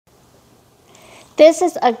This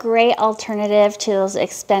is a great alternative to those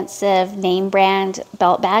expensive name brand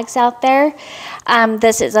belt bags out there.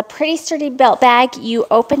 This is a pretty sturdy belt bag. You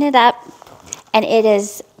open it up and it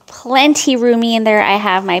is plenty roomy in there. I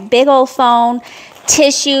have my big old phone,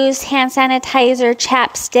 tissues, hand sanitizer,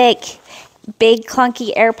 chapstick, big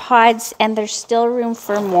clunky AirPods, and there's still room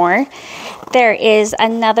for more. There is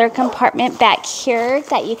another compartment back here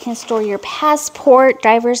that you can store your passport,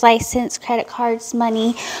 driver's license, credit cards,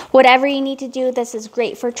 money, whatever you need to do. This is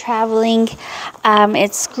great for traveling.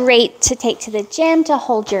 It's great to take to the gym to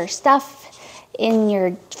hold your stuff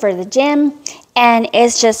for the gym, and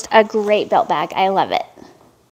it's just a great belt bag. I love it.